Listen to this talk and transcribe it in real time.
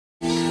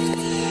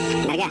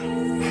डर गया?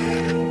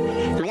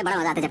 मुझे बड़ा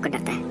मजा आता है जब कोई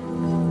डरता है।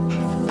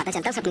 पता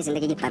चलता है उसे अपनी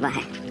जिंदगी की परवाह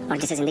है, और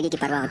जिसे जिंदगी की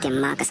परवाह होती है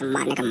माँ कसम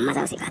मारने का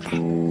मजा उसे आता है।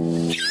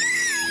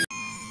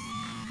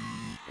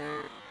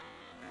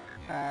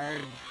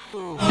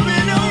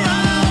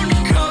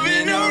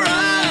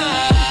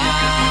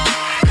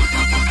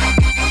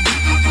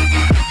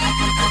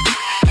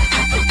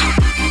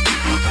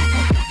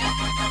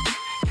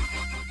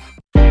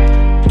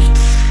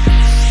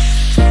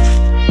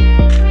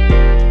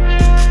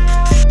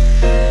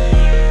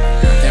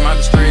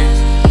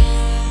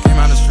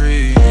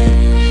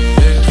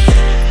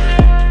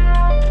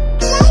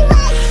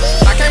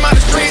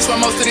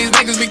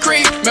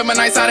 Remember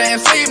nights out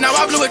and sleep, now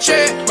I blew a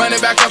check. Run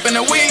it back up in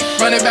the weed,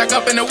 run it back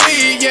up in the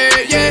weed, yeah,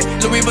 yeah.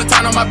 Louis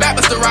Vuitton on my back,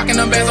 but still rocking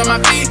them bands on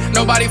my feet.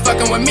 Nobody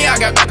fucking with me, I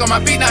got back on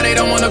my feet, now they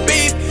don't wanna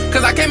beef.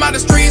 Cause I came out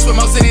the streets where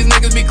most of these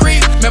niggas be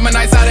creep. Remember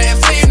nights out and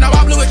sleep, now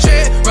I blew a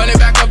check. Run it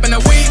back up in the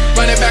weed,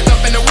 run it back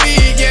up in the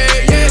weed, yeah,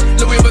 yeah.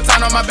 Louis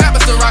Vuitton on my back,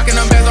 but still rocking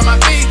them bands on my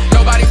feet.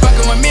 Nobody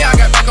fucking with me, I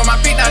got back on my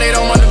feet, now they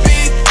don't wanna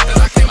beef. Cause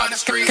I came out the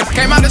streets,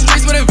 came out the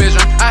streets with a vision.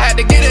 I had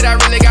to get it, I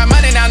really got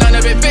money, now none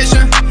of it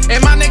fishing. And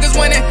my niggas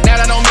winning, now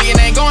that on me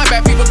it ain't going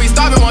back. People be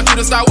starving, want you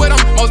to start with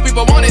them. Most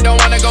people want it, don't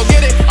wanna go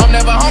get it. I'm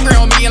never hungry,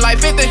 on me and like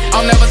 50.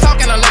 I'm never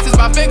talking unless it's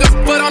my fingers.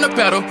 Foot on the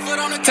pedal,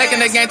 taking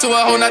the game to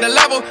a whole nother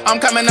level.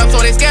 I'm coming up so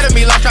they scared of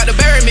me, like tried to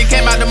bury me.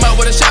 Came out the mud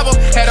with a shovel,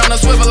 head on a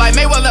swivel like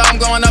Mayweather. I'm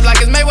going up like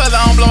it's Mayweather,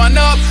 I'm blowing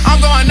up, I'm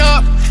going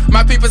up.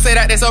 My people say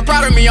that they so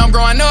proud of me, I'm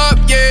growing up,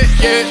 yeah,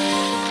 yeah.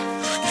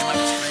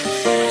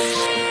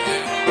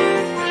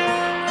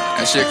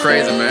 That shit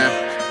crazy,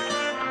 man.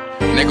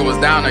 Nigga was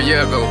down a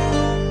year ago.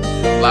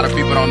 A lot of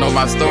people don't know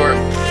my story.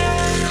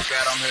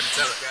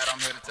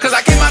 Cause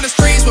I came out the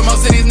streets where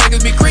most of these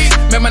niggas be creep.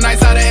 Remember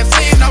nights out and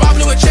sleep, now I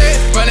blew a check.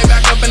 Run it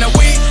back up in the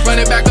weed, run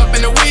it back up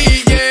in the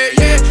weed, yeah,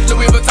 yeah.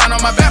 Louis Vuitton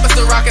on my back, but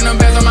still rocking them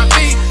bands on my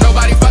feet.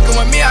 Nobody fucking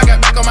with me, I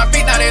got back on my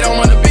feet, now they don't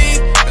wanna be.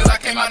 Cause I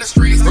came out the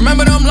streets.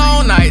 Remember them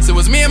long nights, it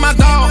was me and my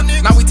dog.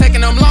 Now we taking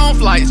them long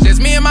flights, just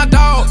me and my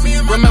dog.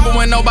 Remember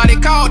when nobody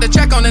called to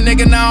check on the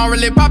nigga, now I'm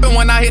really popping.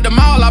 When I hit the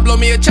mall, I blow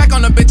me a check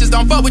on the bitches.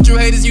 Don't fuck with you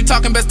haters, you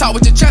talking best talk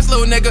with your chest,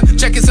 little nigga.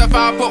 Check yourself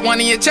out, put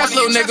one in your chest,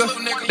 little nigga.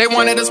 They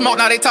wanted to smoke,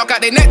 now they talk out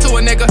they neck to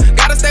a nigga.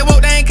 Gotta stay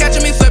woke, they ain't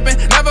catching me slipping.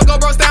 Never go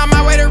broke, down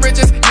my way to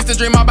riches. Used to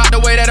dream about the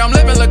way that I'm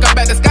living. Look up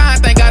at the sky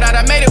and thank God that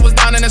I made it. Was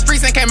down in the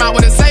streets and came out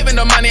with it, saving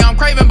the money I'm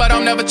craving, but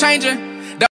I'm never changing.